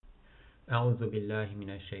أعوذ بالله من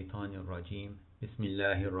الشيطان الرجيم بسم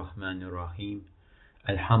الله الرحمن الرحيم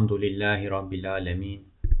الحمد لله رب العالمين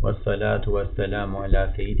والصلاة والسلام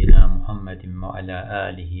على سيدنا محمد وعلى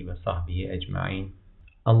آله وصحبه أجمعين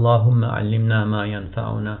اللهم علمنا ما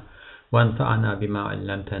ينفعنا وانفعنا بما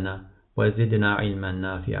علمتنا وزدنا علما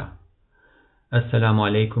نافعا Assalamu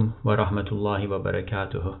alaikum wa rahmatullahi wa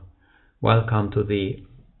barakatuh. Welcome to the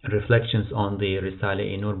Reflections on the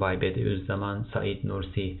Risale-i Nur by Bediüzzaman Said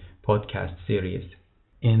Nursi podcast series.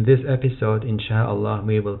 In this episode, inshallah,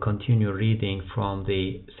 we will continue reading from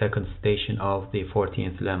the second station of the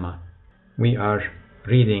 14th lemma. We are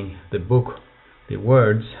reading the book, the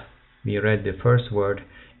words. We read the first word,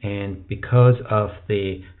 and because of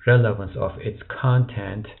the relevance of its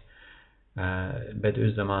content,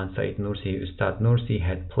 Bediüzzaman Said Nursi, Ustad Nursi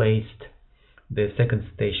had placed the second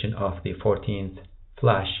station of the 14th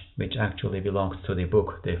flash, which actually belongs to the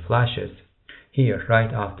book, the flashes, here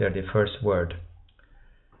right after the first word.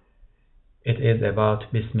 It is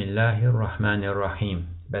about Bismillahir Rahmanir Rahim,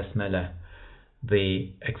 Basmala,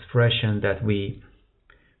 the expression that we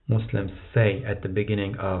Muslims say at the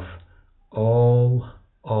beginning of all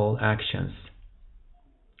actions,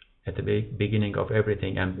 at the beginning of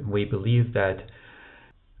everything, and we believe that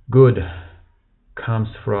good comes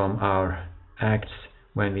from our acts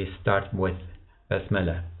when we start with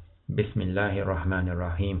Basmala. Bismillahir Rahmanir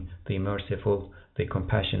Rahim, the merciful, the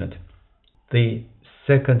compassionate. The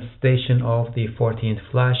second station of the 14th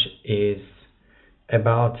flash is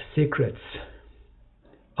about secrets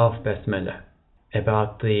of Basmala,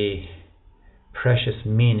 about the precious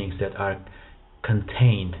meanings that are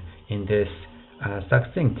contained in this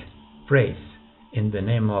succinct phrase, in the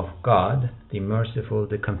name of God, the merciful,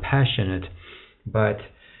 the compassionate. But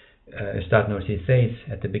Ustad Nursi says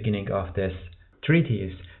at the beginning of this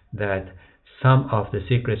treatise that some of the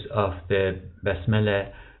secrets of the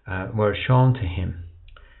Basmala were shown to him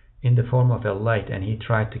in the form of a light, and he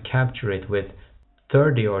tried to capture it with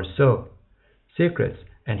 30 or so secrets,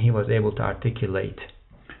 and he was able to articulate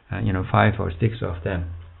 5 or 6 of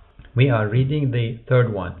them. We are reading the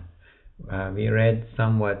third one. We read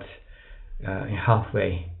somewhat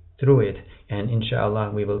halfway through it, and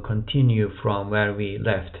inshallah we will continue from where we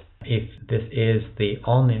left. If this is the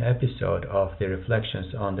only episode of the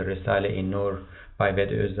Reflections on the Risale-i Nur by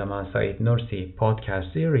Bediüzzaman Said Nursi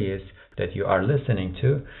podcast series that you are listening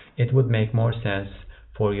to, it would make more sense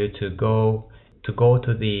for you to go to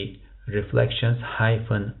the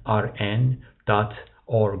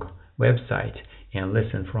reflections-rn.org website and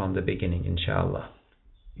listen from the beginning, inshallah.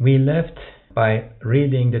 We left by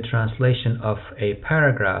reading the translation of a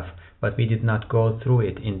paragraph, but we did not go through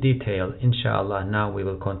it in detail. Inshallah, now we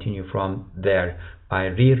will continue from there by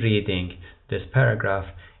rereading this paragraph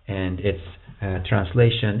and its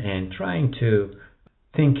translation and trying to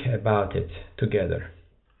think about it together.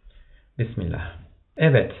 Bismillah.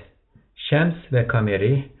 Evet, şems ve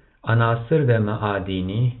kameri, anasır ve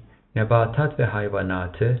maadini, nebatat ve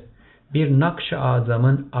hayvanatı, bir nakş-ı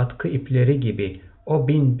azamın atkı ipleri gibi o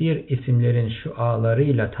bin bir isimlerin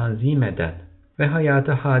şualarıyla tanzim eden ve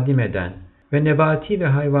hayatı hadim eden ve nebati ve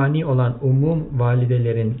hayvani olan umum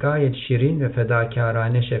validelerin gayet şirin ve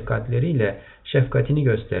fedakârane şefkatleriyle şefkatini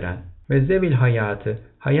gösteren ve zevil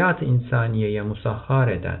hayatı insaniyeye musahhar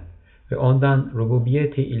eden ve ondan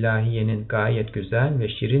rububiyeti ilahiyenin gayet güzel ve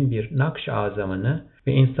şirin bir nakş-ı azamını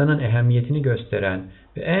ve insanın ehemmiyetini gösteren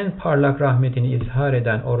ve en parlak rahmetini izhar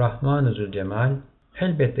eden o Rahman-ı Zülcemal,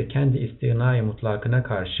 elbette kendi istigna-i mutlakına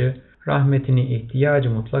karşı rahmetini ihtiyacı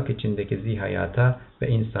mutlak içindeki zihayata ve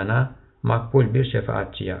insana makbul bir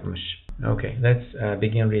şefaatçi yapmış. Okay, let's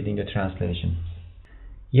begin reading the translation.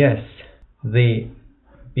 Yes, the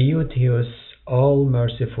beauteous,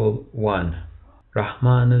 all-merciful one,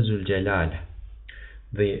 Rahman-ı Zülcelal,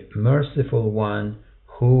 the merciful one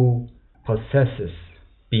who possesses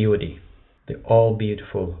beauty, the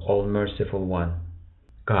all-beautiful, all-merciful one,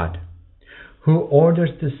 God, who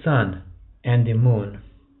orders the sun and the moon,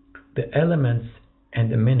 the elements and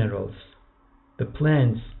the minerals, the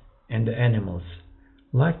plants and the animals,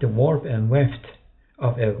 like the warp and weft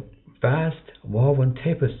of a vast woven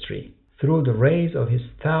tapestry, through the rays of his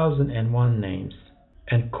 1,001 names,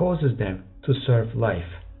 and causes them to serve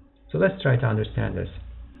life. So let's try to understand this.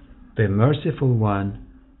 The merciful one,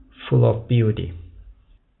 full of beauty.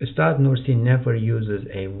 Ustad Nursi never uses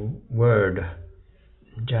a word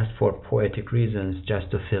just for poetic reasons, just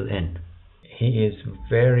to fill in. He is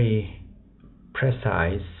very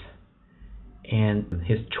precise, and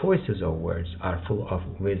his choices of words are full of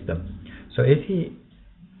wisdom. So if he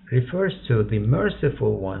refers to the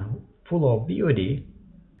merciful one, full of beauty,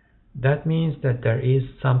 That means that there is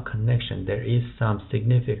some connection, there is some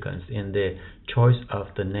significance in the choice of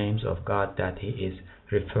the names of God that he is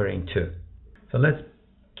referring to. So let's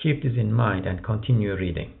keep this in mind and continue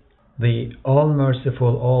reading. The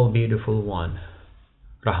all-merciful, all-beautiful one,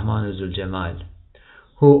 Rahman Zul Jamal,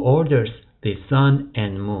 who orders the sun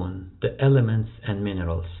and moon, the elements and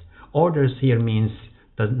minerals. Orders here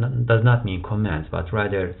does not mean commands, but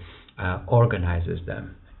rather organizes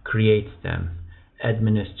them, creates them,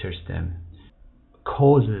 administers them,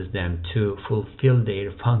 causes them to fulfill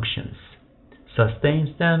their functions,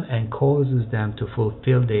 sustains them and causes them to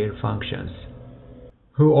fulfill their functions.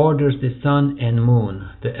 Who orders the sun and moon,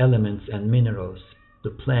 the elements and minerals,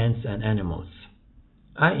 the plants and animals,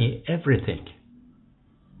 i.e. everything,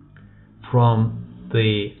 from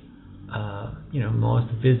the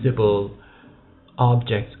most visible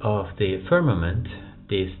objects of the firmament,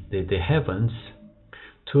 the heavens,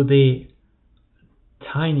 to the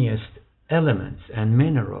tiniest elements and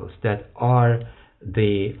minerals that are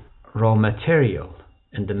the raw material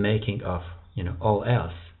in the making of all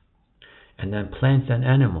else. And then plants and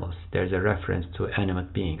animals, there's a reference to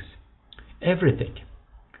animate beings. Everything,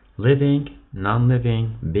 living,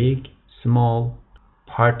 non-living, big, small,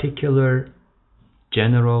 particular,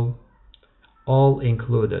 general, all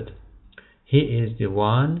included. He is the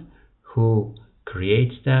one who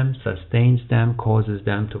creates them, sustains them, causes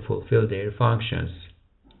them to fulfill their functions.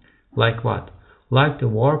 Like what? Like the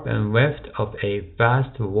warp and weft of a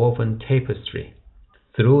vast woven tapestry,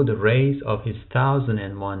 through the rays of his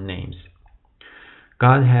 1001 names.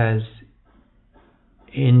 God has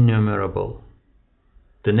innumerable.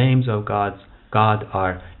 The names of God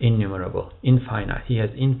are innumerable, infinite. He has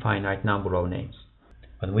infinite number of names.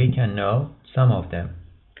 But we can know some of them.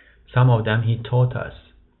 Some of them he taught us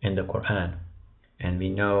in the Quran. And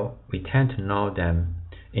we tend to know them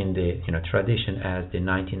in the tradition as the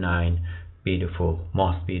 99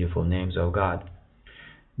 most beautiful names of God.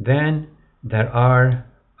 Then there are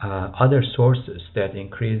other sources that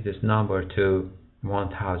increase this number to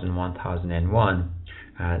 1001.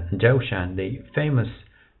 Jawshan, the famous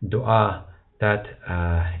dua that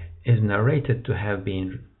is narrated to have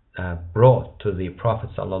been brought to the Prophet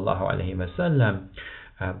ﷺ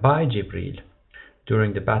by Jibril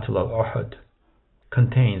during the Battle of Uhud,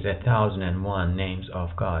 contains 1001 names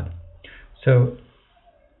of God. So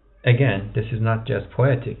again, this is not just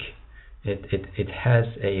poetic, it has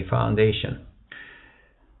a foundation.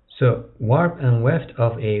 So warp and weft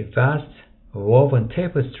of a vast woven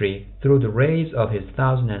tapestry through the rays of his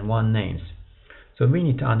 1001 names. So we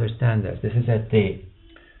need to understand that this is at the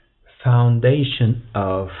foundation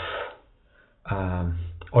of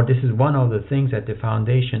this is one of the things at the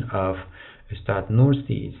foundation of Ustad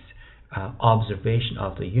Nursi's observation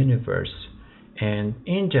of the universe, and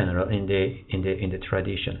in general in the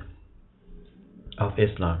tradition of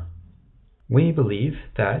Islam. We believe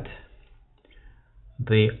that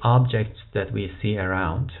the objects that we see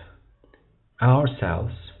around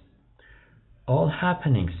ourselves, all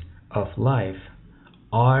happenings of life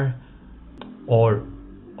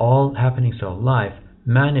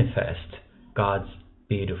manifest God's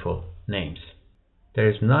beautiful names. There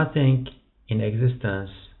is nothing in existence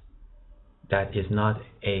that is not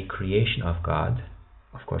a creation of God,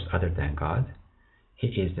 of course, other than God. He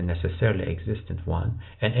is the necessarily existent one,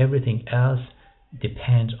 and everything else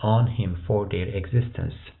depends on him for their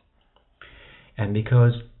existence. And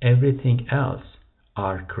because everything else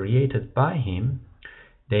are created by him,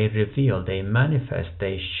 they reveal, they manifest,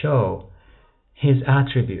 they show his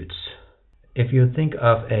attributes. If you think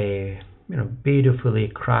of a beautifully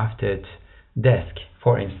crafted desk,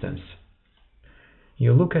 for instance,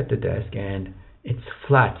 you look at the desk and it's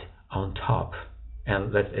flat on top,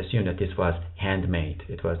 and let's assume that this was handmade,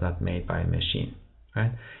 it was not made by a machine,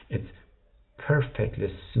 right? It's perfectly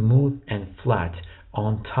smooth and flat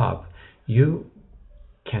on top. You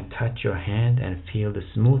can touch your hand and feel the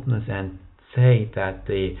smoothness and say that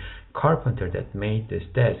the carpenter that made this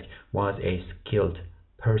desk was a skilled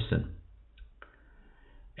person.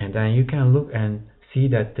 And then you can look and see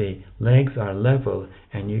that the legs are level,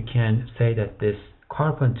 and you can say that this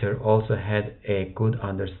carpenter also had a good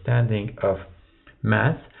understanding of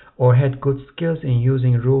math or had good skills in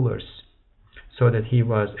using rulers, so that he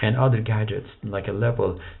was, and other gadgets like a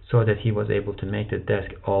level, so that he was able to make the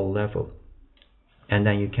desk all level. And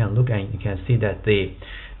then you can look and you can see that the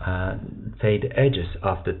edges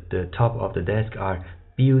of the top of the desk are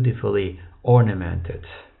beautifully ornamented.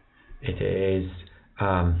 It is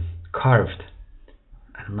carved.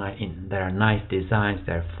 There are nice designs.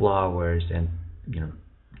 There are flowers and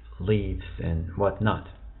leaves and whatnot.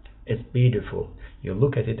 It's beautiful. You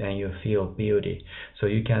look at it and you feel beauty. So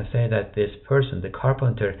you can say that this person, the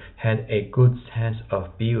carpenter, had a good sense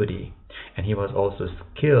of beauty, and he was also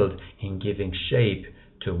skilled in giving shape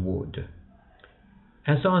to wood,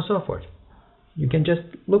 and so on and so forth. You can just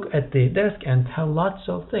look at the desk and tell lots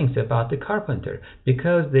of things about the carpenter,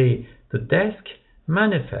 because the desk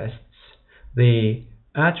manifests the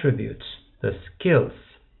attributes, the skills,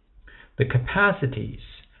 the capacities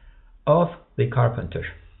of the carpenter.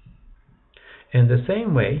 In the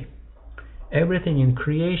same way, everything in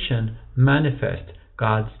creation manifests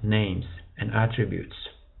God's names and attributes.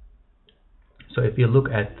 So if you look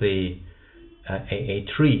at a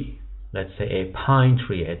tree, let's say a pine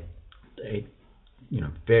tree, a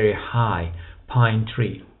very high pine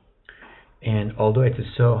tree, and although it is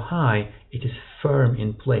so high, it is firm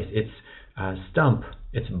in place. Its stump,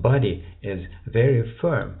 its body is very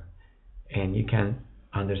firm, and you can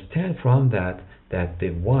understand from that the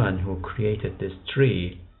one who created this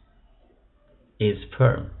tree is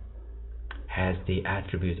firm, has the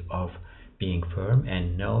attribute of being firm,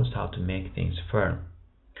 and knows how to make things firm.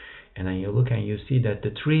 And then you look and you see that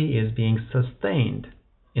the tree is being sustained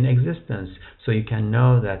in existence, so you can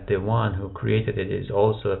know that the one who created it is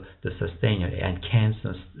also the sustainer and can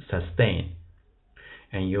sustain.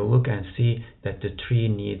 And you look and see that the tree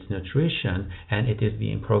needs nutrition, and it is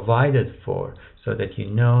being provided for, so that you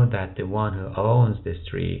know that the one who owns this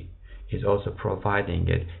tree is also providing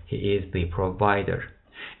it. He is the provider.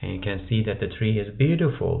 And you can see that the tree is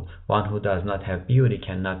beautiful. One who does not have beauty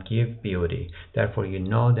cannot give beauty. Therefore, you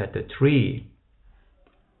know that the tree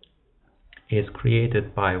is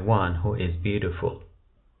created by one who is beautiful.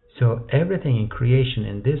 So everything in creation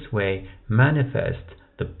in this way manifests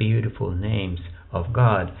the beautiful names of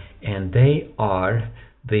God, and they are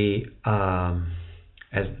the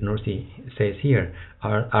as Nursi says here,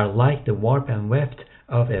 are like the warp and weft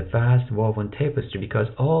of a vast woven tapestry, because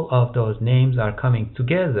all of those names are coming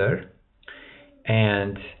together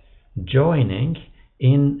and joining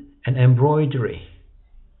in an embroidery,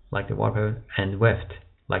 like the warp and weft,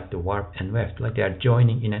 like they are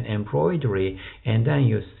joining in an embroidery, and then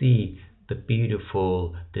you see the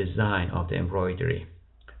beautiful design of the embroidery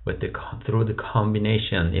through the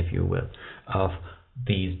combination, if you will, of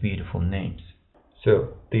these beautiful names.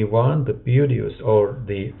 So the one, the beauteous, or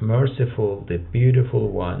the merciful, the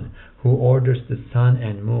beautiful one, who orders the sun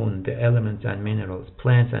and moon, the elements and minerals,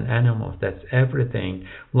 plants and animals, that's everything,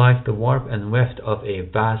 like the warp and weft of a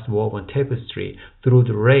vast woven tapestry, through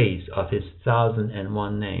the rays of his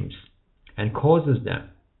 1,001 names, and causes them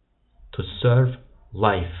to serve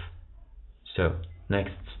life. So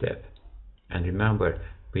next step, and remember,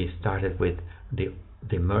 we started with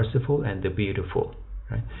the merciful and the beautiful,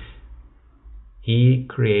 right? He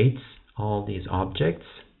creates all these objects,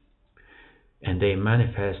 and they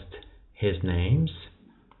manifest his names,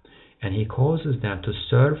 and he causes them to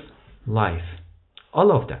serve life,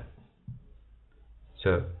 all of them.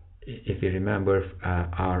 So if you remember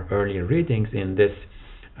our earlier readings in this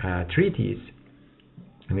treatise,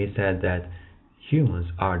 we said that humans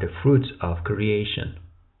are the fruits of creation,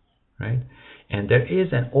 right? And there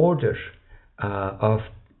is an order of,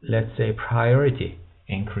 let's say, priority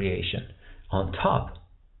in creation. On top,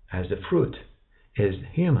 as the fruit, is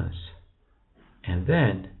humans, and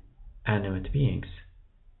then animate beings,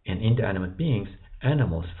 and in the animate beings,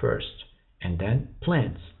 animals first, and then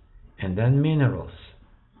plants, and then minerals,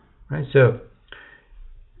 right? So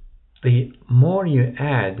the more you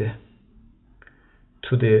add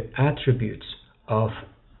to the attributes of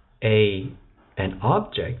an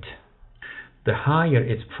object, the higher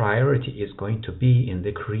its priority is going to be in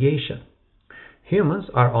the creation. Humans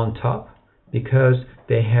are on top because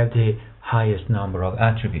they have the highest number of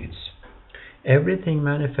attributes. Everything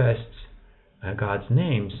manifests God's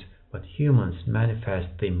names, but humans manifest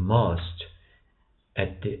the most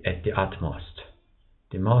at the utmost,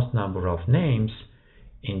 the most number of names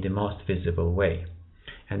in the most visible way.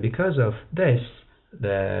 And because of this,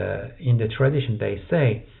 in the tradition they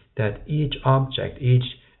say that each object, each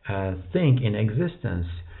thing in existence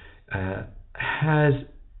has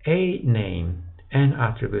a name, an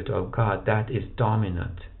attribute of God that is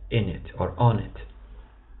dominant in it or on it,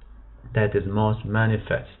 that is most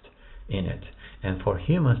manifest in it. And for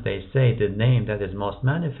humans, they say the name that is most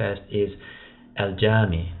manifest is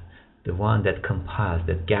Al-Jami, the one that compiles,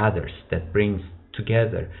 that gathers, that brings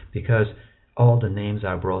together, because all the names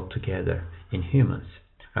are brought together in humans.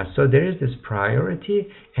 So there is this priority,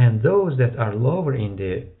 and those that are lower in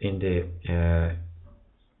the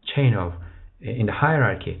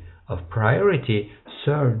hierarchy of priority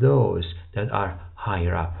serve those that are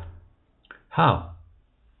higher up. How?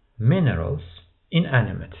 Minerals,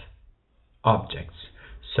 inanimate, objects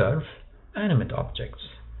serve animate objects.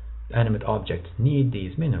 Animate objects need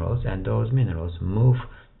these minerals, and those minerals move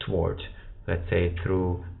toward, let's say,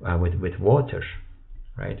 through with water,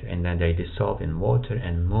 right? And then they dissolve in water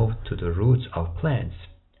and move to the roots of plants,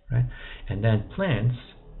 right? And then plants,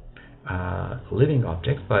 living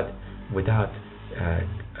objects, but without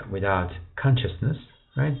consciousness,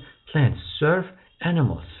 right? Plants serve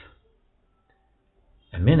animals.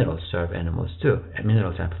 And minerals serve animals too. And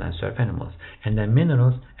minerals and plants serve animals. And then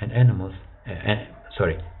minerals and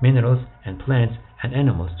plants and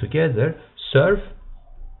animals together serve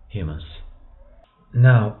humans.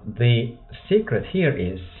 Now, the secret here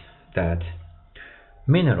is that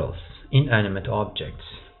minerals, inanimate objects,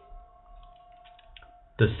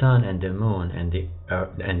 the sun and the moon and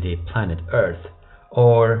the planet Earth,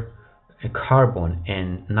 or carbon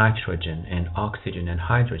and nitrogen and oxygen and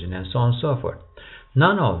hydrogen and so on and so forth.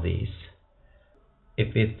 None of these,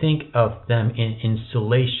 if we think of them in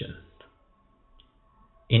insulation,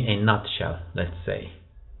 in a nutshell, let's say,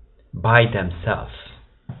 by themselves,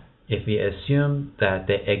 if we assume that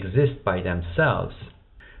they exist by themselves,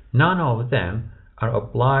 none of them are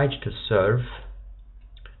obliged to serve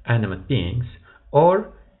animate beings,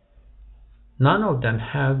 or none of them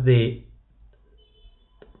have the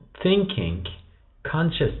thinking,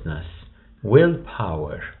 consciousness,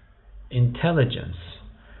 willpower, intelligence,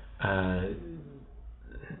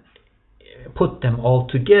 put them all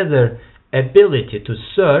together, ability to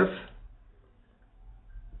serve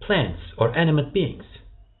plants or animate beings.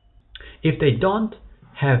 If they don't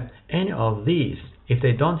have any of these, if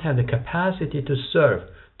they don't have the capacity to serve,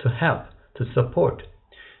 to help, to support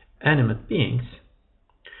animate beings,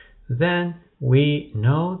 then we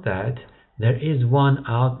know that there is one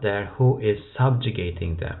out there who is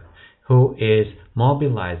subjugating them, who is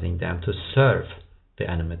mobilizing them to serve the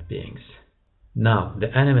animate beings. Now,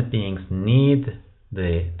 the animate beings need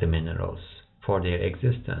the minerals for their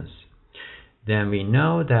existence. Then we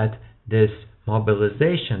know that this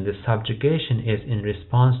mobilization, this subjugation is in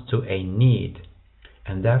response to a need,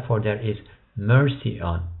 and therefore there is mercy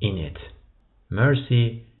in it.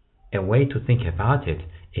 Mercy, a way to think about it,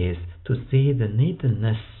 is to see the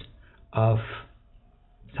neediness of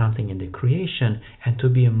something in the creation and to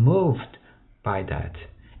be moved by that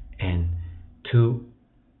and to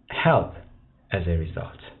help as a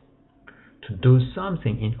result, to do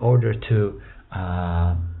something in order to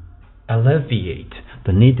alleviate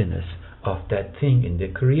the neediness of that thing in the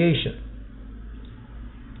creation.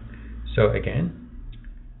 So again,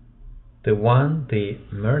 the one, the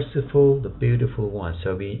merciful, the beautiful one.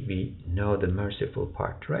 So we know the merciful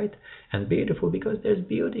part, right? And beautiful because there's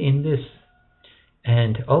beauty in this.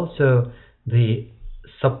 And also the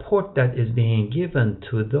support that is being given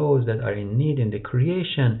to those that are in need in the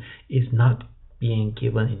creation is not being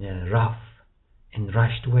given in a rough and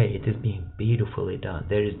rushed way. It is being beautifully done.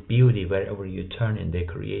 There is beauty wherever you turn in the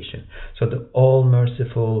creation. So the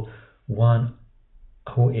all-merciful one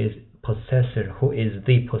who is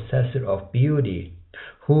the possessor of beauty,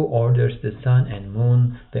 who orders the sun and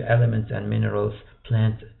moon, the elements and minerals,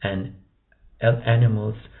 plants and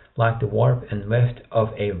animals, like the warp and weft of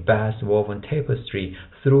a vast woven tapestry,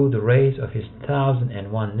 through the rays of his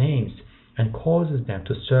 1,001 names, and causes them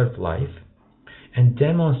to serve life, and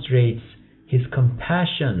demonstrates his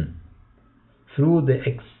compassion through the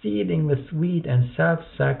exceedingly sweet and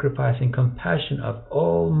self-sacrificing compassion of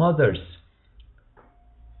all mothers.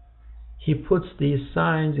 He puts these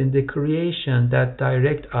signs in the creation that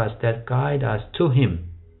direct us, that guide us to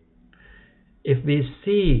him. If we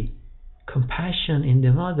see compassion in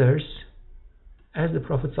the mothers, as the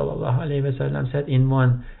Prophet ﷺ said in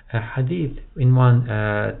one hadith, in one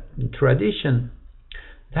tradition,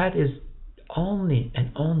 that is only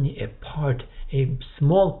a part, a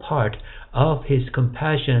small part of his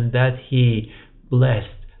compassion that he blessed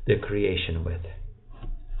the creation with.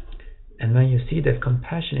 And when you see that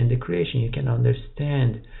compassion in the creation, you can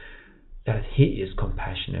understand that he is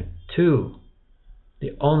compassionate too.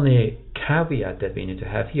 The only caveat that we need to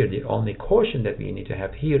have here, the only caution that we need to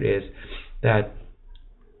have here is that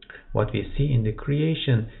what we see in the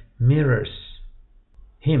creation mirrors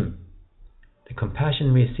him. The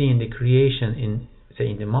compassion we see in the creation,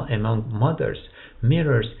 among mothers,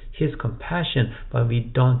 mirrors his compassion, but we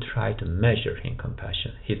don't try to measure his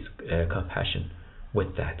compassion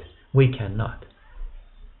with that. We cannot.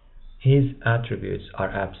 His attributes are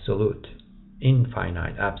absolute,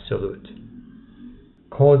 infinite, absolute.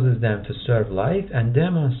 Causes them to serve life and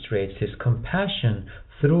demonstrates his compassion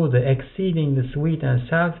through the exceedingly sweet and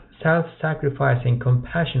self-sacrificing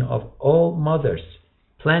compassion of all mothers,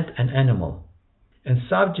 plant and animal, and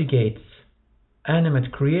subjugates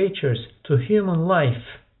animate creatures to human life,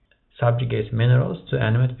 subjugates minerals to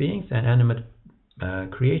animate beings and animate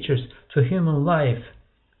creatures to human life.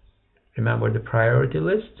 Remember the priority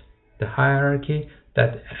list, the hierarchy,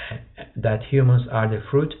 that humans are the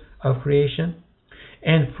fruit of creation.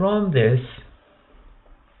 And from this,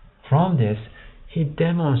 he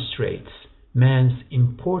demonstrates man's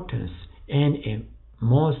importance and a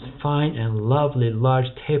most fine and lovely large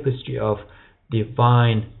tapestry of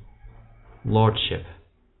divine lordship.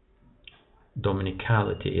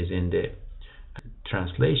 Dominicality is in the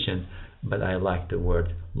translation, but I like the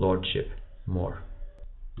word lordship more.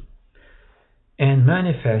 And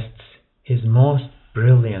manifests his most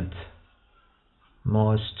brilliant,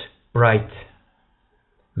 most bright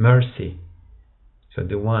mercy. So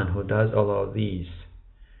the one who does all of these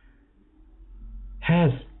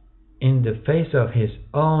has, in the face of his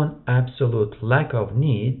own absolute lack of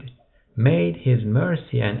need, made his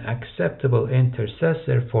mercy an acceptable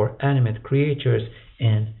intercessor for animate creatures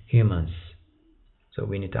and humans. So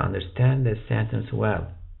we need to understand this sentence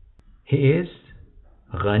well. He is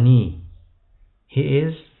Ghani. He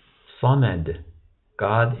is Samed.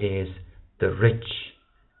 God is the rich.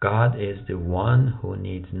 God is the one who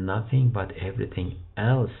needs nothing, but everything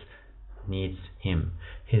else needs him.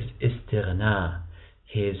 His istighna,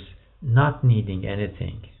 his not needing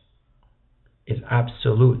anything, is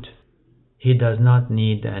absolute. He does not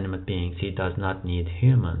need the animate beings. He does not need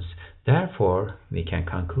humans. Therefore, we can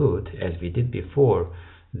conclude, as we did before,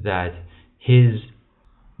 that his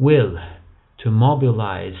will to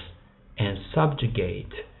mobilize and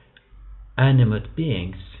subjugate animate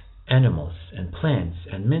beings, animals and plants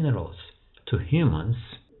and minerals to humans,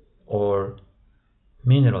 or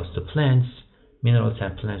minerals to plants, minerals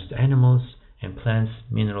and plants to animals, and plants,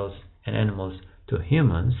 minerals and animals to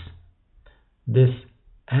humans, this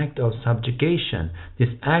act of subjugation, this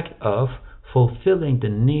act of fulfilling the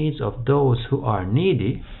needs of those who are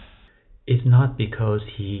needy, is not because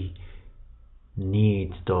he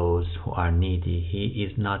needs those who are needy. He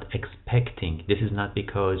is not expecting. This is not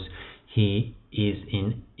because he is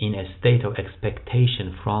in a state of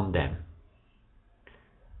expectation from them.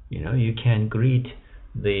 You can greet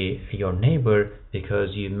your neighbor because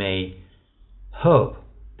you may hope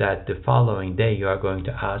that the following day you are going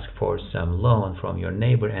to ask for some loan from your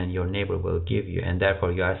neighbor and your neighbor will give you, and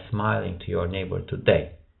therefore you are smiling to your neighbor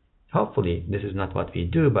today. Hopefully this is not what we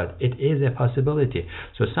do, but it is a possibility.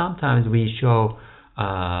 So sometimes we show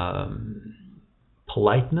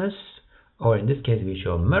politeness, or in this case we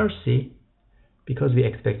show mercy because we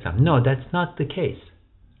expect something. No, that's not the case.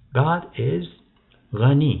 God is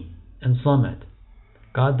Ghani and Samed.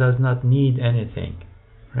 God does not need anything,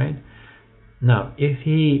 right? Now, if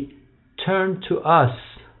he turned to us,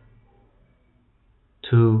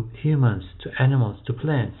 to humans, to animals, to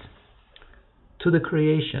plants, to the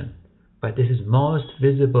creation, but this is most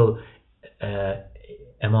visible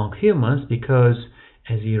among humans because,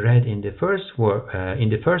 as we read in the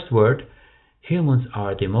first word, humans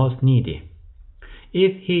are the most needy.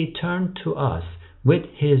 If he turned to us with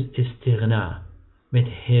his istighna, with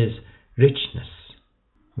his richness,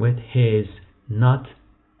 with his not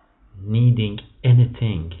needing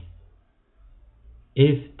anything,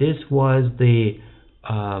 if this was the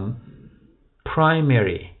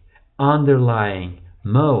primary underlying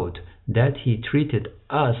mode that he treated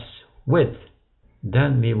us with,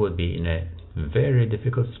 then we would be in a very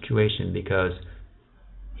difficult situation because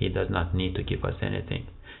he does not need to give us anything.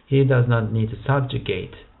 He does not need to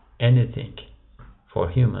subjugate anything for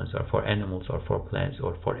humans or for animals or for plants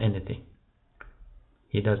or for anything.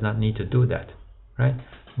 He does not need to do that, right?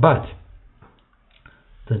 But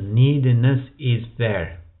the neediness is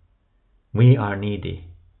there. We are needy.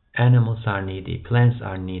 Animals are needy. Plants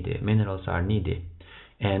are needy. Minerals are needy.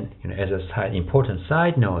 And as a important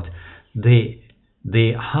side note, the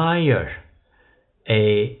higher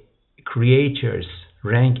a creature's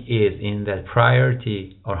rank is in that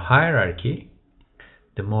priority or hierarchy,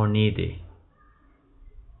 the more needy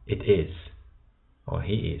it is, or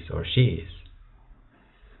he is, or she is.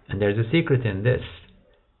 And there's a secret in this.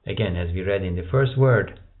 Again, as we read in the first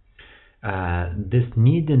word, this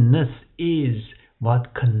neediness is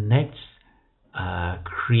what connects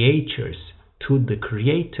creatures to the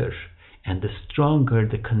Creator, and the stronger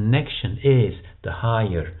the connection is, the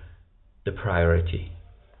higher the priority,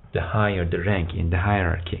 the higher the rank in the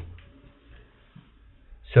hierarchy.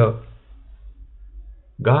 So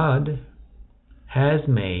God has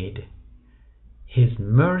made his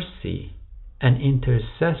mercy an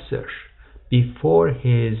intercessor before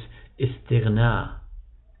his istighna,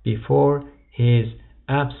 before his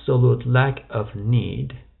absolute lack of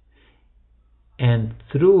need, and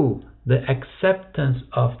through the acceptance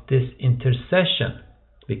of this intercession,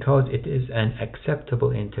 because it is an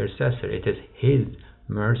acceptable intercessor. It is His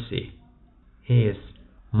mercy. He is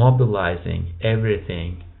mobilizing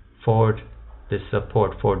everything for the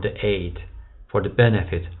support, for the aid, for the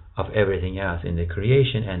benefit of everything else in the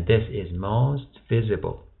creation, and this is most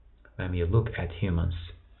visible when we look at humans.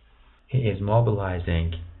 He is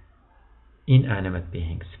mobilizing inanimate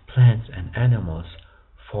beings, plants and animals,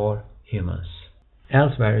 for humans.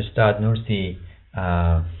 Elsewhere, Ustad Nursi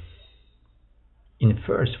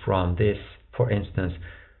infers from this, for instance,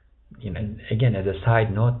 again as a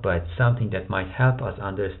side note, but something that might help us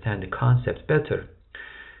understand the concept better.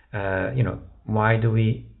 Why do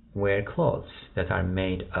we wear clothes that are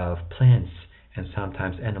made of plants and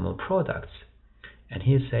sometimes animal products? And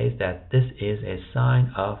he says that this is a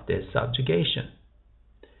sign of this subjugation.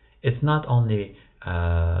 It's not only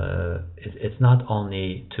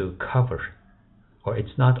to cover, or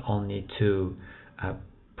it's not only to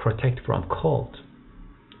protect from cold,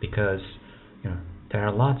 because there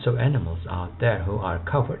are lots of animals out there who are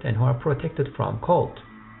covered and who are protected from cold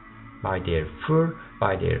by their fur,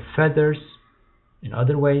 by their feathers, in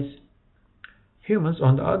other ways. Humans,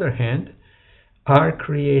 on the other hand, are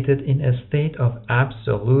created in a state of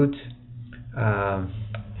absolute,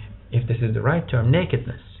 if this is the right term,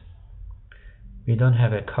 nakedness. We don't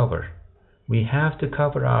have a cover. We have to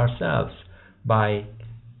cover ourselves by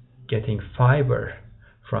getting fiber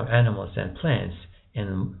from animals and plants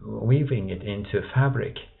and weaving it into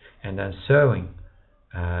fabric and then sewing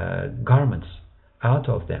garments out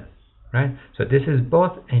of them, right? So this is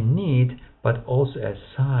both a need but also a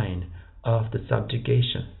sign of the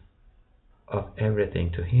subjugation of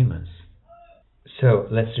everything to humans. So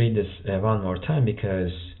let's read this one more time,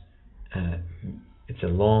 because it's a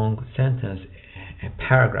long sentence, a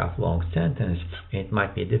paragraph long sentence. It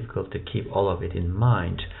might be difficult to keep all of it in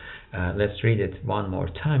mind. Let's read it one more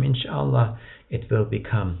time. Inshallah, it will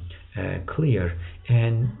become clear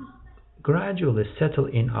and gradually settle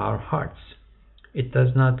in our hearts. It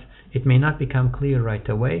may not become clear right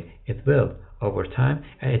away. It will over time.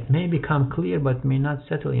 It may become clear but may not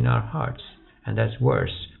settle in our hearts, and that's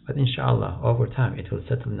worse. But inshallah, over time it will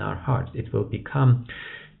settle in our hearts. It will become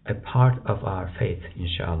a part of our faith,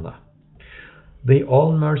 inshallah. The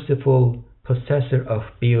all-merciful possessor of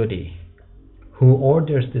beauty, who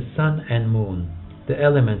orders the sun and moon, the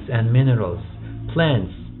elements and minerals,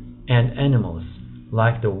 plants and animals,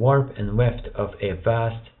 like the warp and weft of a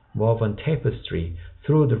vast woven tapestry,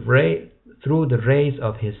 through the rays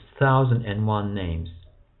of his 1,001 names,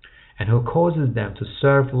 and who causes them to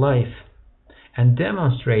serve life, and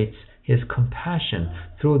demonstrates his compassion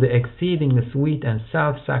through the exceedingly sweet and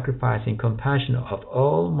self-sacrificing compassion of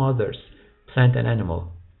all mothers, plant and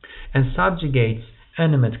animal, and subjugates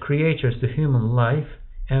animate creatures to human life,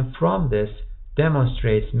 and from this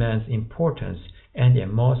demonstrates man's importance and a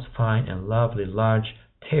most fine and lovely large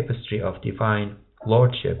tapestry of divine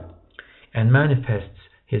lordship, and manifests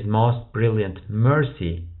his most brilliant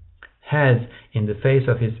mercy, has, in the face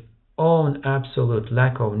of his own absolute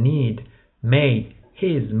lack of need, made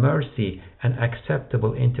his mercy an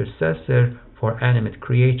acceptable intercessor for animate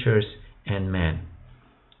creatures and man.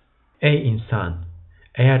 Ey insan!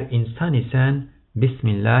 Eğer insan isen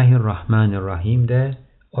Bismillahirrahmanirrahim de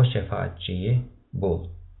o şefaatçiyi bul.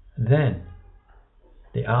 Then,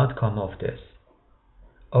 the outcome of this,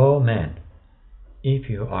 O man, if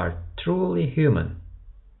you are truly human,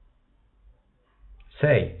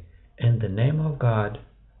 say, in the name of God,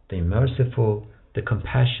 the merciful, the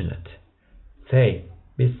compassionate. Say,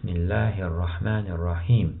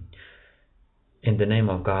 Bismillahirrahmanirrahim. In the name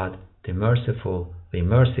of God, the merciful, the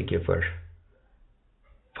mercy giver.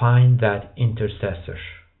 Find that intercessor.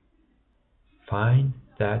 Find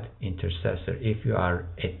that intercessor. If you are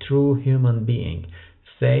a true human being,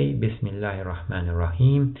 say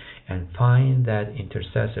Bismillahirrahmanirrahim and find that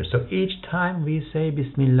intercessor. So each time we say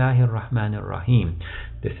Bismillahirrahmanirrahim,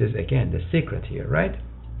 this is again the secret here, right?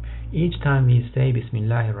 Each time we say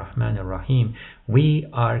Bismillahirrahmanirrahim, we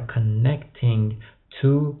are connecting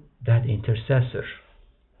to that intercessor.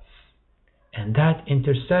 And that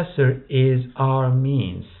intercessor is our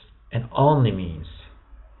means and only means,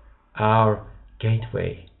 our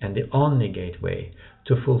gateway and the only gateway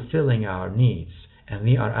to fulfilling our needs. And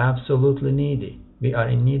we are absolutely needy. We are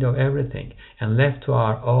in need of everything. And left to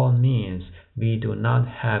our own means, we do not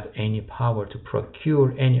have any power to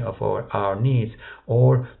procure any of our needs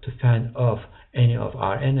or to fend off any of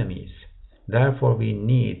our enemies. Therefore,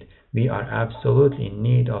 we are absolutely in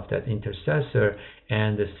need of that intercessor,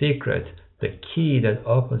 and the secret, the key that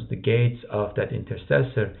opens the gates of that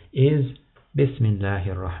intercessor is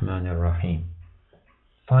Bismillahirrahmanirrahim.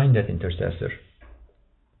 Find that intercessor.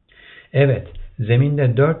 Evet,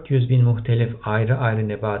 zeminde 400 bin muhtelif ayrı ayrı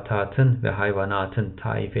nebatatın ve hayvanatın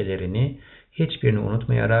taifelerini hiçbirini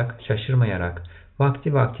unutmayarak, şaşırmayarak,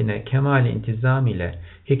 vakti vaktine kemal-i intizam ile,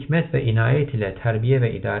 hikmet ve inayet ile terbiye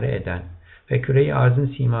ve idare eden ve küre-i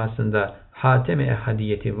arzın simasında hatem-i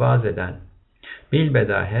ehadiyeti vaz eden,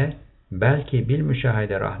 bilbedahe, belki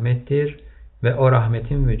bilmüşahede rahmettir ve o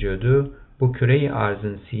rahmetin vücudu, bu küre-i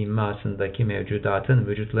arzın simasındaki mevcudatın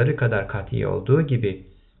vücutları kadar kat'i olduğu gibi,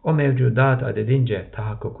 o mevcudat adedince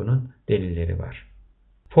tahakkukunun delilleri var.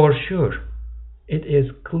 For sure, it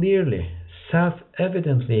is clearly,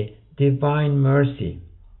 self-evidently divine mercy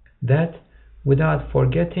that, without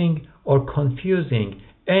forgetting or confusing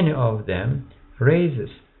any of them, raises,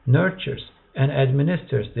 nurtures, and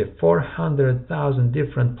administers the 400,000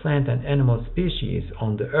 different plant and animal species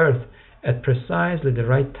on the earth at precisely the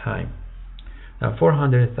right time. Now,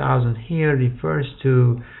 400,000 here refers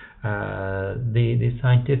to the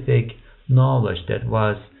scientific knowledge that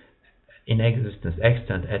was in existence,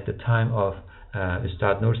 extant at the time of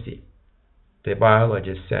Ustad Nursi. The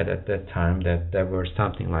biologists said at that time that there were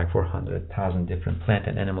something like 400,000 different plant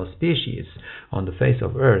and animal species on the face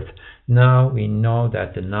of Earth. Now we know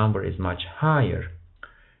that the number is much higher,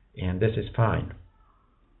 and this is fine.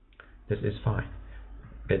 This is fine.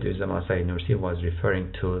 Bediüzzaman Said Nursi was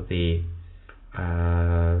referring to the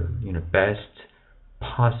best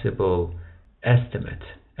possible estimate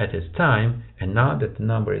at his time, and now that the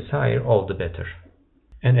number is higher, all the better.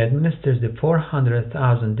 And administers the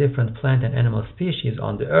 400,000 different plant and animal species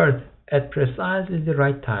on the earth at precisely the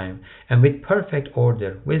right time, and with perfect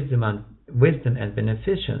order, wisdom and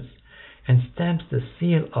beneficence, and stamps the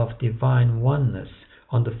seal of divine oneness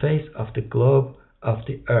on the face of the globe of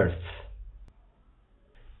the earth.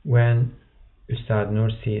 When Ustad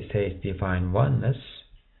Nursi says divine oneness,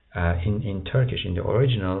 in Turkish, in the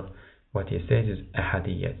original, what he says is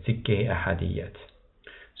ahadiyat, sikke ahadiyat.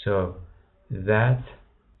 So that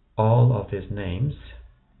all of his names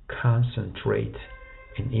concentrate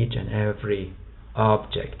in each and every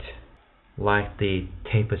object, like the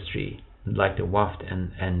tapestry, like the waft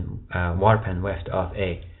and warp and weft of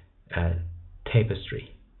a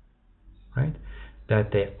tapestry, right?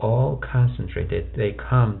 That they all concentrate,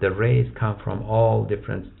 that the rays come from all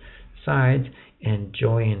different sides and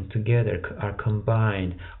join together, are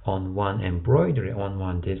combined on one embroidery, on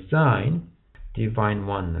one design, divine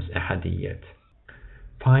oneness, ahadiyat.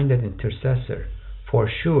 Find that intercessor. For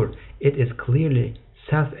sure, it is clearly,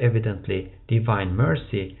 self-evidently divine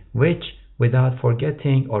mercy, which, without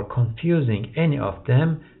forgetting or confusing any of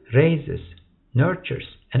them, raises, nurtures,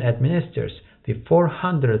 and administers the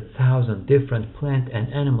 400,000 different plant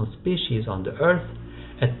and animal species on the earth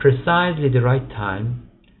at precisely the right time,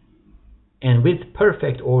 and with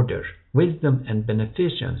perfect order, wisdom, and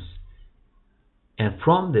beneficence. And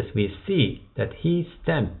from this we see that he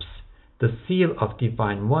stamps the seal of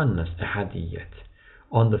divine oneness, ahadiyat,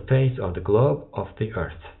 on the face of the globe of the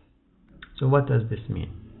earth. So what does this mean?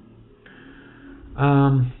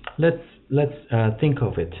 Let's think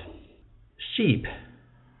of it. Sheep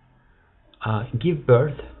give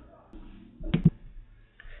birth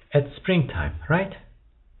at springtime, right?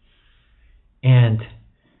 And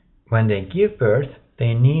when they give birth,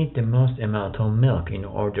 they need the most amount of milk in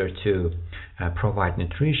order to provide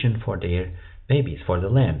nutrition for their babies, for the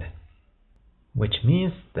lamb, which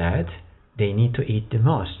means that they need to eat the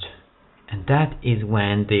most, and that is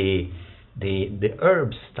when the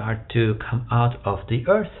herbs start to come out of the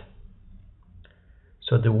earth.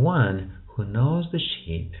 So the one who knows the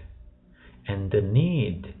sheep and the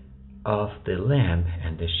need of the lamb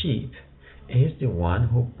and the sheep is the one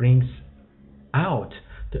who brings out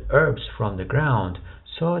the herbs from the ground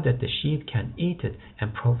so that the sheep can eat it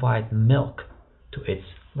and provide milk to its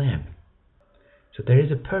lamb. So there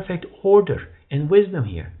is a perfect order and wisdom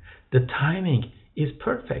here. The timing is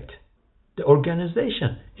perfect. The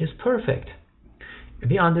organization is perfect.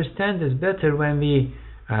 We understand this better when we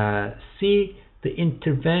see the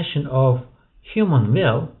intervention of human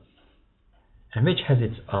will, and which has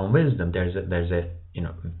its own wisdom. There's a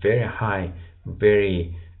very high,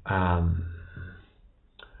 very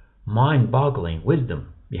mind-boggling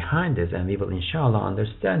wisdom behind this, and we will inshallah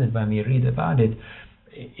understand it when we read about it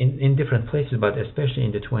in different places, but especially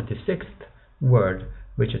in the 26th word,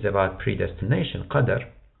 which is about predestination, qadar.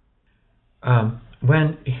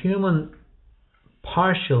 When human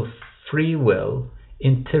partial free will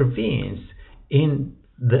intervenes in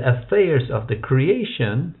the affairs of the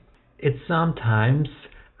creation, it sometimes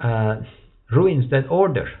ruins that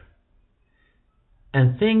order,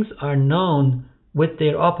 and things are known with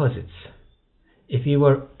their opposites. If we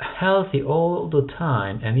were healthy all the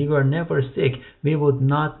time and we were never sick, we would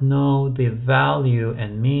not know the value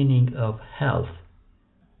and meaning of health.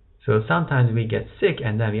 So sometimes we get sick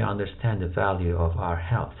and then we understand the value of our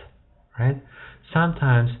health, right?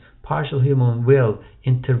 Sometimes partial human will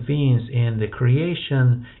intervenes in the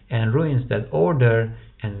creation and ruins that order,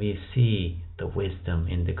 and we see the wisdom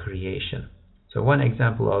in the creation. So one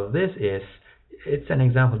example of this is, it's an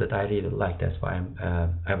example that I really like, that's why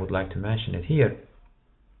I would like to mention it here.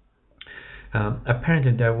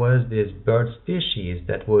 Apparently there was this bird species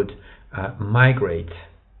that would migrate,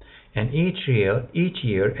 and each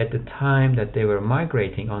year at the time that they were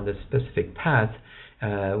migrating on the specific path,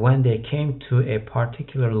 when they came to a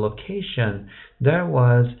particular location, there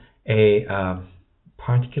was a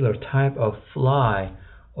particular type of fly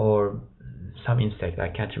or some insect, I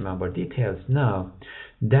can't remember details now,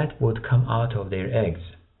 that would come out of their eggs.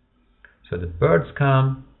 So the birds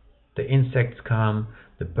come, the insects come,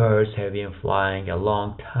 the birds have been flying a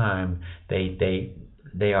long time,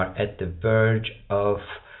 they are at the verge of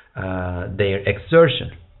their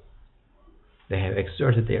exertion. They have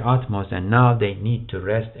exerted their utmost and now they need to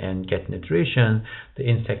rest and get nutrition. The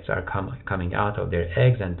insects are coming out of their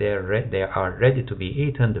eggs and they are ready to be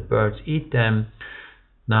eaten. The birds eat them.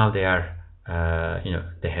 Now they are,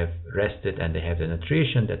 they have rested and they have the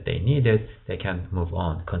nutrition that they needed. They can move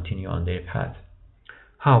on, continue on their path.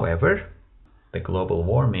 However, the global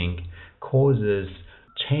warming causes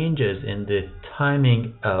changes in the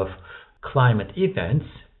timing of climate events,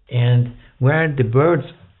 and where the birds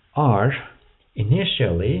are,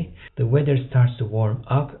 initially the weather starts to warm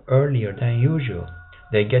up earlier than usual.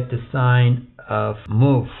 They get the sign of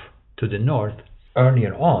move to the north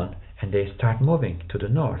earlier on, and they start moving to the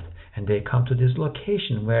north, and they come to this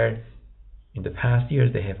location where in the past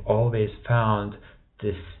years they have always found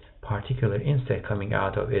this particular insect coming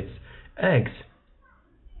out of its eggs,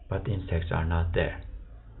 but the insects are not there.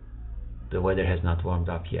 The weather has not warmed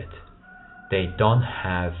up yet. They don't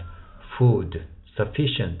have food,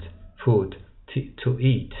 sufficient food to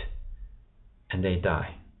eat, and they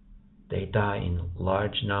die. They die in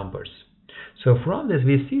large numbers. So from this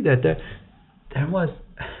we see that there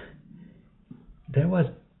was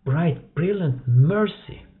bright, brilliant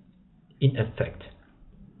mercy in effect.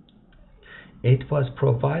 It was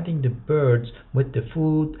providing the birds with the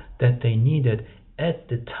food that they needed at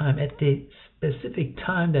the time, at the specific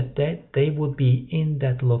time that they would be in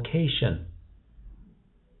that location.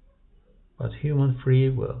 But human free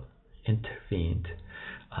will intervened.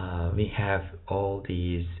 We have all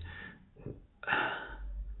these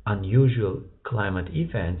unusual climate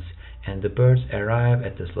events, and the birds arrive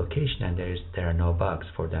at this location and there are no bugs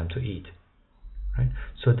for them to eat, right?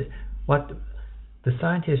 So what the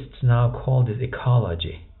scientists now call this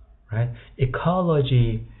ecology, right?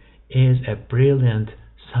 Ecology is a brilliant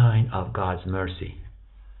sign of God's mercy.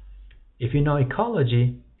 If you know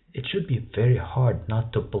ecology, it should be very hard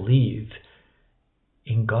not to believe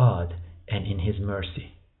in God and in His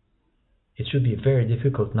mercy. It should be very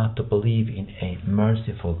difficult not to believe in a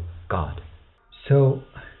merciful God. So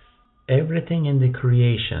everything in the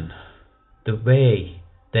creation, the way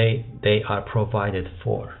they are provided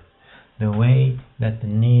for, the way that the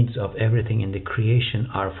needs of everything in the creation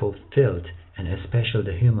are fulfilled, and especially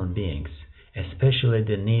the human beings, especially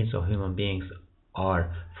the needs of human beings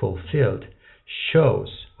are fulfilled, shows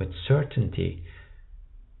with certainty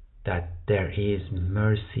that there is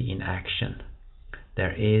mercy in action.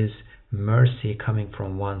 There is mercy coming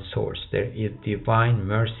from one source. There is divine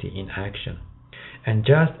mercy in action. And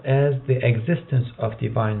just as the existence of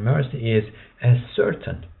divine mercy is as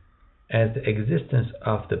certain as the existence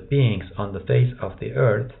of the beings on the face of the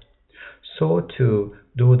earth, so too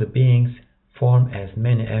do the beings form as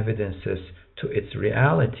many evidences to its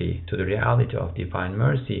reality, to the reality of divine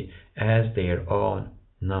mercy, as their own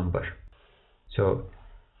number. So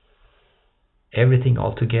everything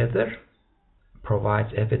altogether provides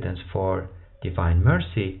evidence for divine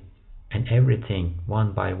mercy, and everything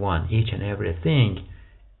one by one, each and everything,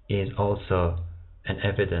 is also an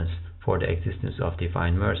evidence for the existence of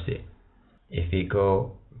divine mercy. If we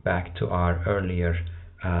go back to our earlier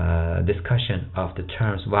discussion of the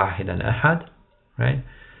terms Wahid and Ahad, right?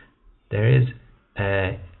 There is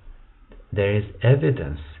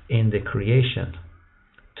evidence in the creation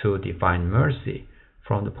to divine mercy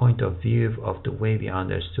from the point of view of the way we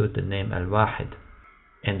understood the name Al-Wahid,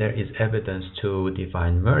 and there is evidence to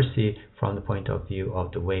divine mercy from the point of view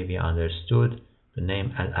of the way we understood the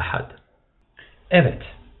name Al-Ahad. Evet,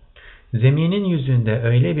 zeminin yüzünde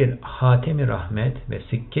öyle bir hatem-i rahmet ve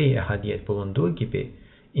sikke-i ehadiyet bulunduğu gibi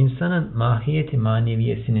İnsanın mahiyeti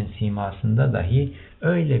maneviyesinin simasında dahi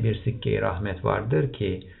öyle bir sikke-i rahmet vardır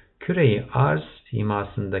ki küre-i arz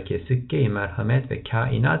simasındaki sikke-i merhamet ve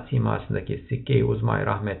kainat simasındaki sikke-i uzma-i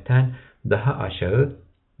rahmetten daha aşağı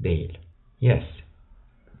değil. Yes,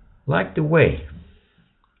 like the way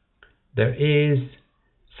there is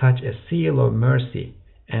such a seal of mercy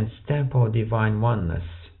and stamp of divine oneness,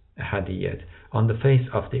 hadiyet, on the face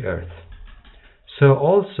of the earth, so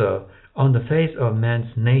also on the face of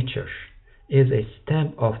man's nature is a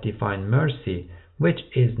stamp of divine mercy, which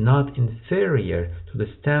is not inferior to the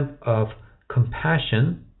stamp of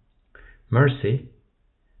compassion, mercy,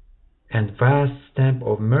 and vast stamp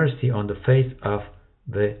of mercy on the face of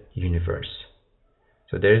the universe.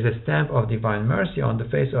 So there is a stamp of divine mercy on the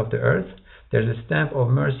face of the earth. There's a stamp of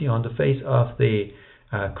mercy on the face of the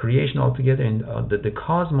creation altogether in the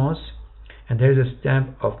cosmos. And there's a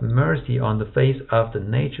stamp of mercy on the face of the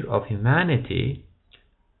nature of humanity.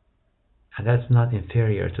 And that's not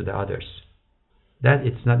inferior to the others. That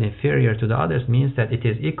it's not inferior to the others means that it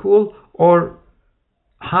is equal or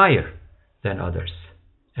higher than others.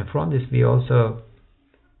 And from this we also,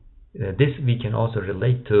 we can also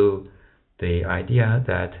relate to the idea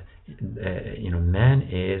that man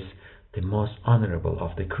is the most honorable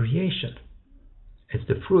of the creation. It's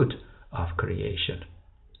the fruit of creation.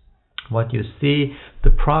 What you see, the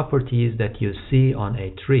properties that you see on a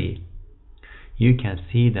tree, you can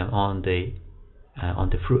see them on the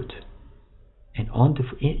fruit, and on the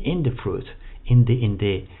fruit,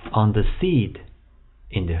 on the seed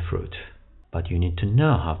in the fruit. But you need to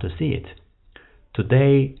know how to see it.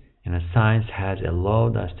 Today, science has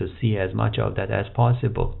allowed us to see as much of that as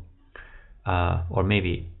possible, or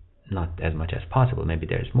maybe not as much as possible. Maybe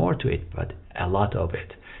there's more to it, but a lot of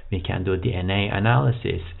it. We can do DNA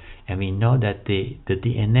analysis, and we know that the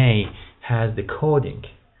DNA has the coding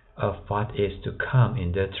of what is to come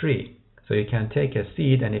in the tree. So you can take a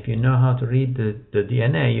seed, and if you know how to read the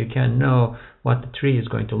DNA, you can know what the tree is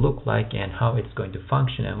going to look like and how it's going to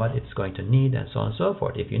function and what it's going to need and so on and so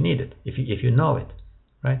forth, if you need it, if you know it,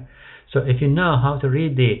 right? So if you know how to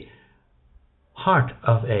read the heart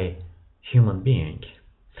of a human being,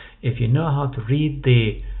 if you know how to read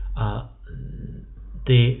the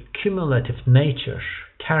cumulative nature,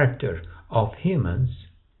 character of humans,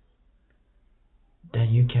 then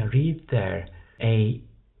you can read there a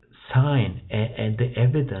sign and the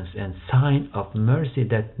evidence and sign of mercy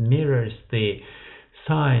that mirrors the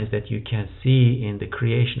signs that you can see in the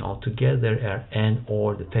creation altogether and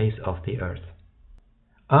or the face of the earth.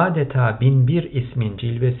 Adeta binbir ismin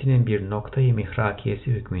cilvesinin bir noktayı mihrakiyesi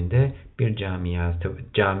hükmünde bir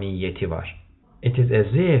camiyeti var. It is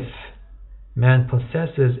as if man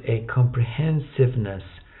possesses a comprehensiveness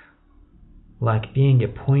like being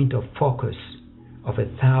a point of focus of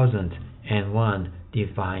 1,001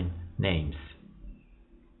 divine names.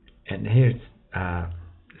 And here's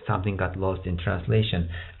something got lost in translation.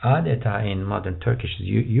 Adeta in modern Turkish is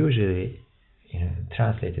usually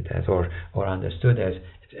translated as or understood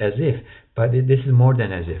as if, but this is more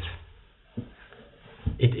than as if.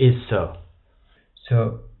 It is so.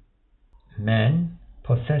 So man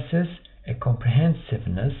possesses a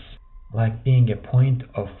comprehensiveness like being a point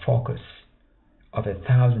of focus of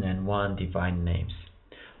 1,001 divine names.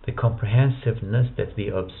 The comprehensiveness that we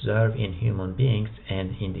observe in human beings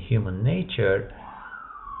and in the human nature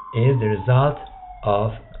is the result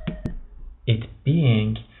of it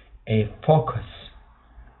being a focus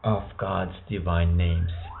of God's divine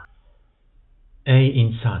names. Ey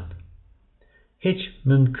insan! Hiç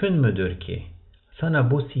mümkün müdür ki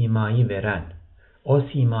sana bu simayı veren, o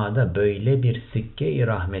simada böyle bir sikke-i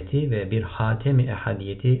rahmeti ve bir hatem-i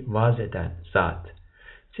ehadiyeti vaz eden zat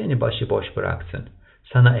seni başıboş bıraksın,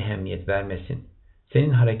 sana ehemmiyet vermesin,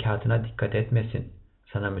 senin harekatına dikkat etmesin,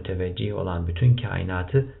 sana müteveccih olan bütün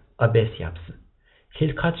kainatı abes yapsın.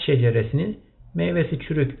 Hilkat şeceresini meyvesi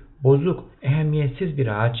çürük, bozuk, ehemmiyetsiz bir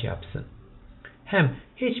ağaç yapsın. Hem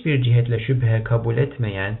hiçbir cihetle şüphe kabul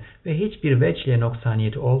etmeyen ve hiçbir veçle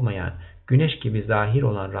noksaniyeti olmayan, güneş gibi zahir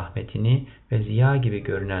olan rahmetini ve ziya gibi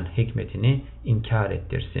görünen hikmetini inkar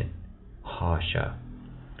ettirsin. Haşa.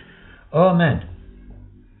 Oh man,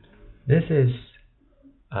 this is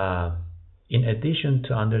in addition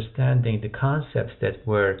to understanding the concepts that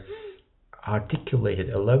were articulated,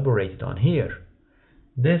 elaborated on here,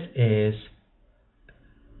 this is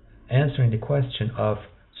answering the question of,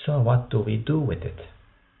 so what do we do with it?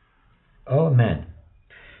 Oh man,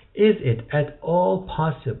 is it at all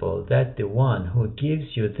possible that the one who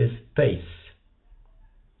gives you this face,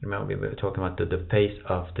 remember we were talking about the face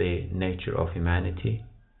of the nature of humanity,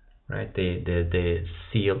 right? The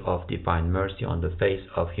seal of divine mercy on the face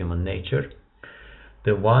of human nature.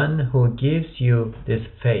 the one who gives you this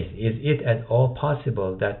faith, is it at all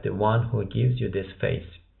possible that the one who gives you this faith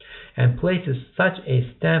and places such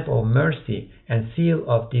a stamp of mercy and seal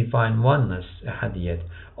of divine oneness, ahadiyat,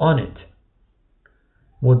 on it,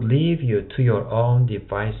 would leave you to your own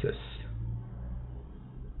devices,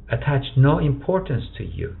 attach no importance to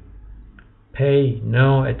you, pay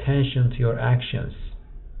no attention to your actions,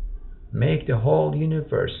 make the whole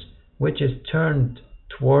universe, which is turned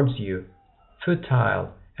towards you,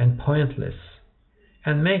 futile and pointless,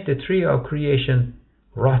 and make the tree of creation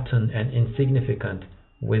rotten and insignificant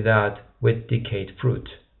with decayed fruit?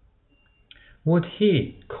 Would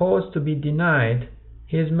he cause to be denied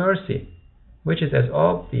his mercy, which is as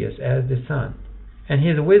obvious as the sun, and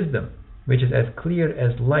his wisdom, which is as clear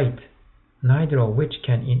as light, neither of which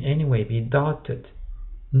can in any way be doubted,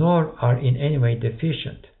 nor are in any way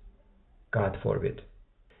deficient? God forbid.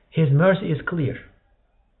 His mercy is clear.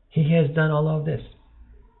 He has done all of this.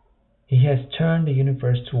 He has turned the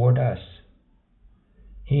universe toward us.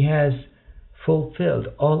 He has fulfilled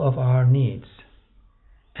all of our needs.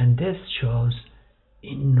 And this shows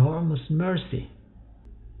enormous mercy.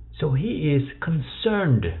 So he is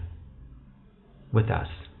concerned with us.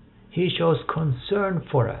 He shows concern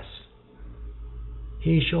for us.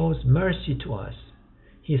 He shows mercy to us.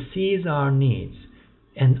 He sees our needs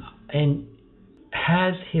and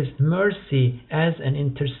has his mercy as an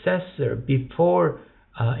intercessor before,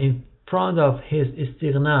 in front of his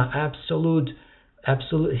istighna, absolute,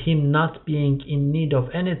 him not being in need of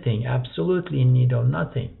anything, absolutely in need of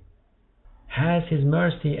nothing. Has his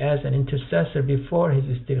mercy as an intercessor before his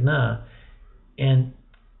istighna and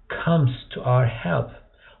comes to our help,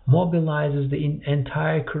 mobilizes the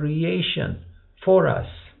entire creation for us.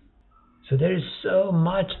 So there is so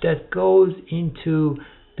much that goes into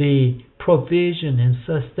the provision and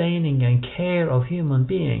sustaining and care of human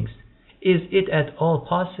beings. Is it at all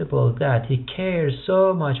possible that he cares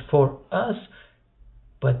so much for us,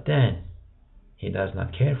 but then he does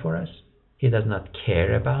not care for us? He does not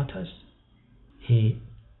care about us? He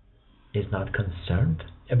is not concerned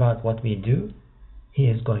about what we do? He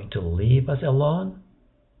is going to leave us alone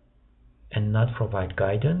and not provide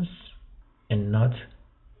guidance and not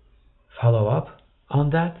follow up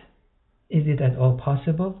on that? Is it at all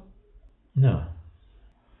possible? No,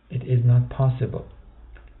 it is not possible.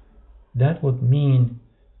 That would mean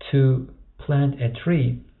to plant a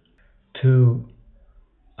tree, to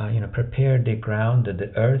prepare the ground,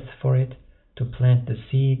 the earth for it, to plant the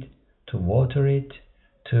seed, to water it,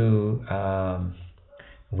 to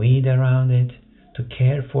weed around it, to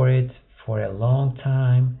care for it for a long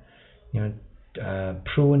time,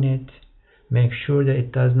 prune it, make sure that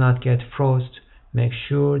it does not get frost, make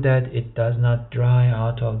sure that it does not dry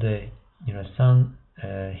out of the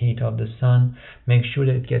heat of the sun, make sure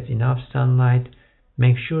that it gets enough sunlight,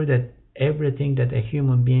 make sure that everything that a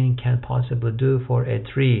human being can possibly do for a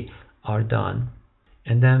tree are done.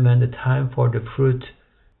 And then when the time for the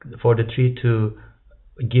tree to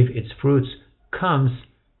give its fruits comes,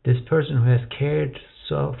 this person who has cared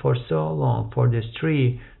for so long for this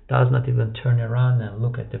tree does not even turn around and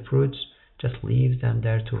look at the fruits, just leaves them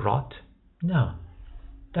there to rot? No,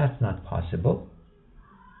 that's not possible.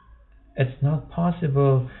 It's not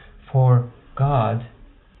possible for God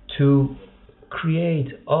to create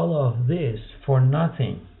all of this for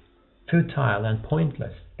nothing, futile and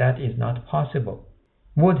pointless. That is not possible.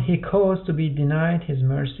 Would he cause to be denied his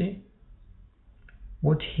mercy?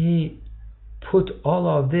 Would he put all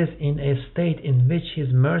of this in a state in which his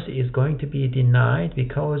mercy is going to be denied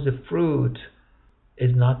because the fruit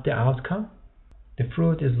is not the outcome? The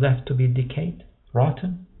fruit is left to be decayed,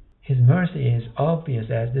 rotten? His mercy is obvious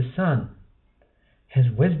as the sun. His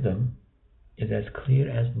wisdom is as clear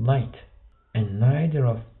as light, and neither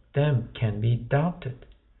of them can be doubted,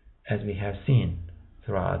 as we have seen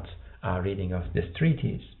throughout our reading of this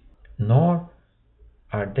treatise. Nor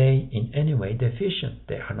are they in any way deficient.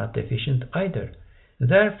 They are not deficient either.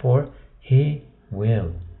 Therefore, he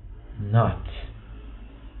will not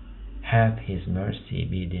have his mercy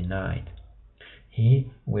be denied.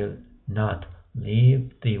 He will not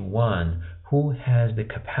leave the one who has the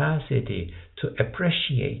capacity to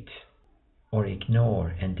appreciate or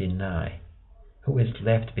ignore and deny, who is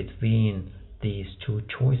left between these two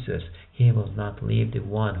choices. He will not leave the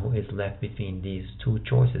one who is left between these two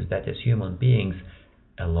choices, that is human beings,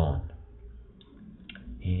 alone.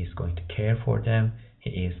 He is going to care for them.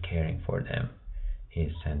 He is caring for them. He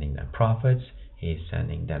is sending them prophets. He is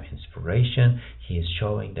sending them inspiration. He is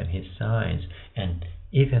showing them his signs. And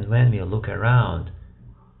even when we look around,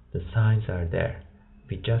 the signs are there.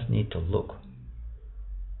 We just need to look.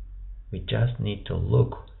 We just need to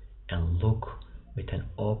look and look with an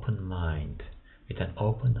open mind, with an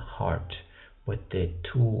open heart, with the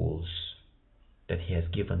tools that He has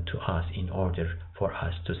given to us in order for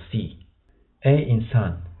us to see. Ey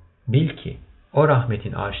insan, bil ki o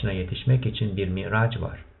rahmetin arşına yetişmek için bir miraç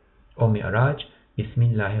var. O miraç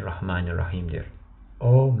Bismillahirrahmanirrahim'dir.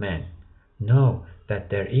 O man, know that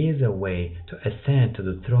there is a way to ascend to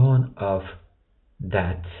the throne of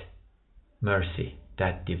that mercy,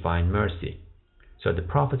 that divine mercy. So the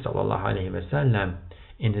Prophet ﷺ,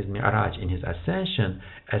 in his mi'raj, in his ascension,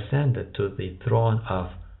 ascended to the throne of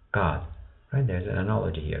God. Right? There's an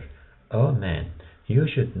analogy here. Oh man, you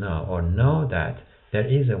should know or know that there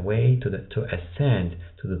is a way to ascend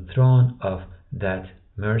to the throne of that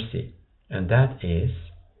mercy. And that is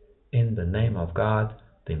in the name of God,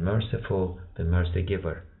 the merciful, the mercy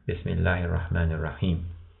giver. Bismillahirrahmanirrahim.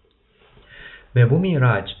 Ve bu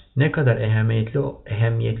miraç ne kadar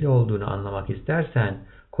ehemmiyetli olduğunu anlamak istersen,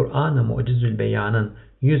 Kur'an-ı Mucizül Beyan'ın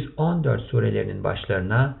 114 surelerinin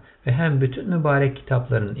başlarına ve hem bütün mübarek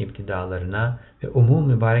kitapların iptidalarına ve umum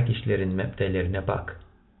mübarek işlerin mebdelerine bak.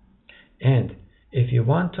 And if you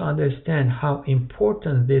want to understand how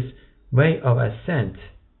important this way of ascent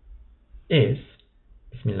is,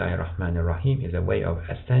 Bismillahirrahmanirrahim is a way of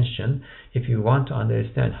ascension. If you want to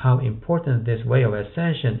understand how important this way of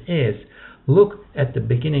ascension is, look at the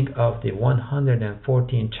beginning of the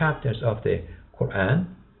 114 chapters of the Quran.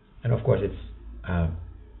 And of course it's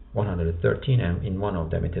 113, and in one of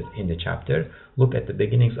them it is in the chapter. Look at the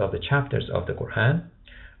beginnings of the chapters of the Quran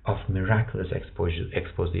of miraculous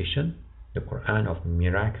exposition, the Quran of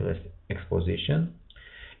miraculous exposition,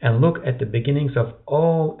 and look at the beginnings of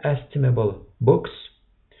all estimable books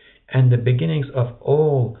and the beginnings of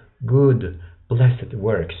all good, blessed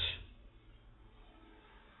works.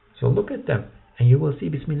 So look at them and you will see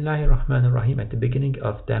Bismillahirrahmanirrahim at the beginning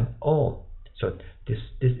of them all. So this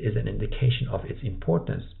is an indication of its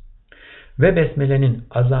importance. Ve besmelenin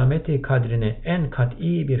azameti kadrine en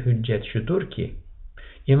kat'i bir hüccet şudur ki,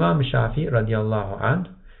 İmam Şafii radıyallahu anh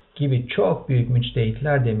gibi çok büyük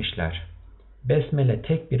müçtehitler demişler. Besmele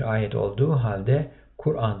tek bir ayet olduğu halde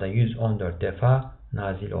Kur'an'da 114 defa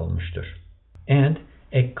nazil olmuştur. And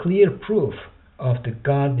a clear proof of the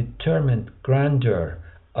God-determined grandeur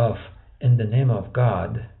of in the name of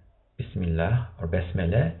God, Bismillah or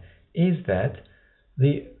Besmele, is that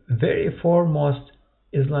the very foremost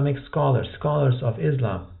Islamic scholars of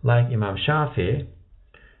Islam, like Imam Shafi,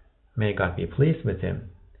 may God be pleased with him,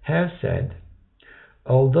 have said,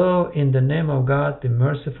 although in the name of God, the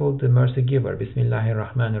merciful, the mercy giver,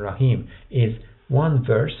 Bismillahirrahmanirrahim, is one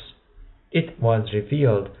verse, it was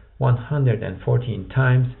revealed 114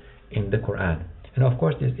 times in the Quran. And of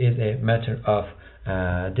course, this is a matter of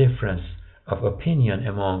difference of opinion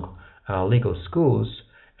among legal schools.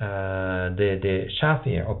 The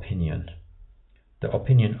Shafi'i opinion, the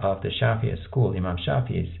opinion of the Shafi'i school, Imam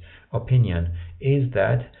Shafi'i's opinion, is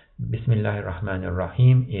that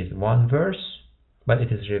Bismillahirrahmanirrahim is one verse, but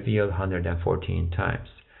it is revealed 114 times.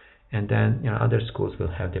 And then other schools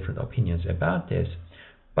will have different opinions about this.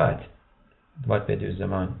 But what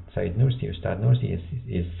Bediüzzaman Said Nursi, Ustad Nursi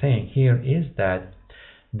is saying here is that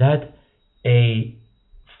a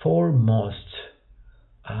foremost,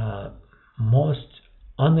 most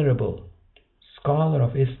honorable scholar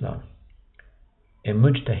of Islam, a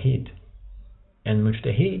mujtahid, and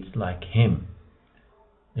mujtahids like him,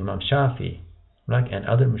 Imam Shafi, and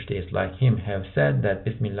other mujtahids like him, have said that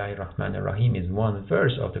Bismillahirrahmanirrahim is one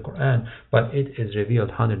verse of the Quran, but it is revealed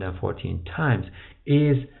 114 times,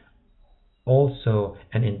 is also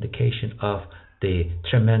an indication of the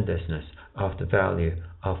tremendousness of the value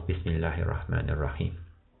of Bismillahirrahmanirrahim.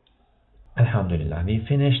 Alhamdulillah, we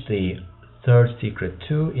finished the third secret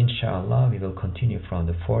too. Inshallah, we will continue from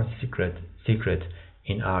the fourth secret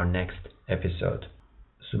in our next episode.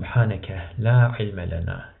 Subhanaka la ilma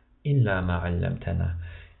lana illa ma 'allamtana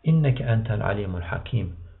innaka antal alimul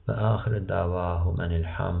hakim wa akhir da'wahum anil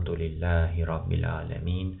hamdulillahi rabbil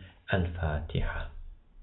alamin. Al-Fatiha.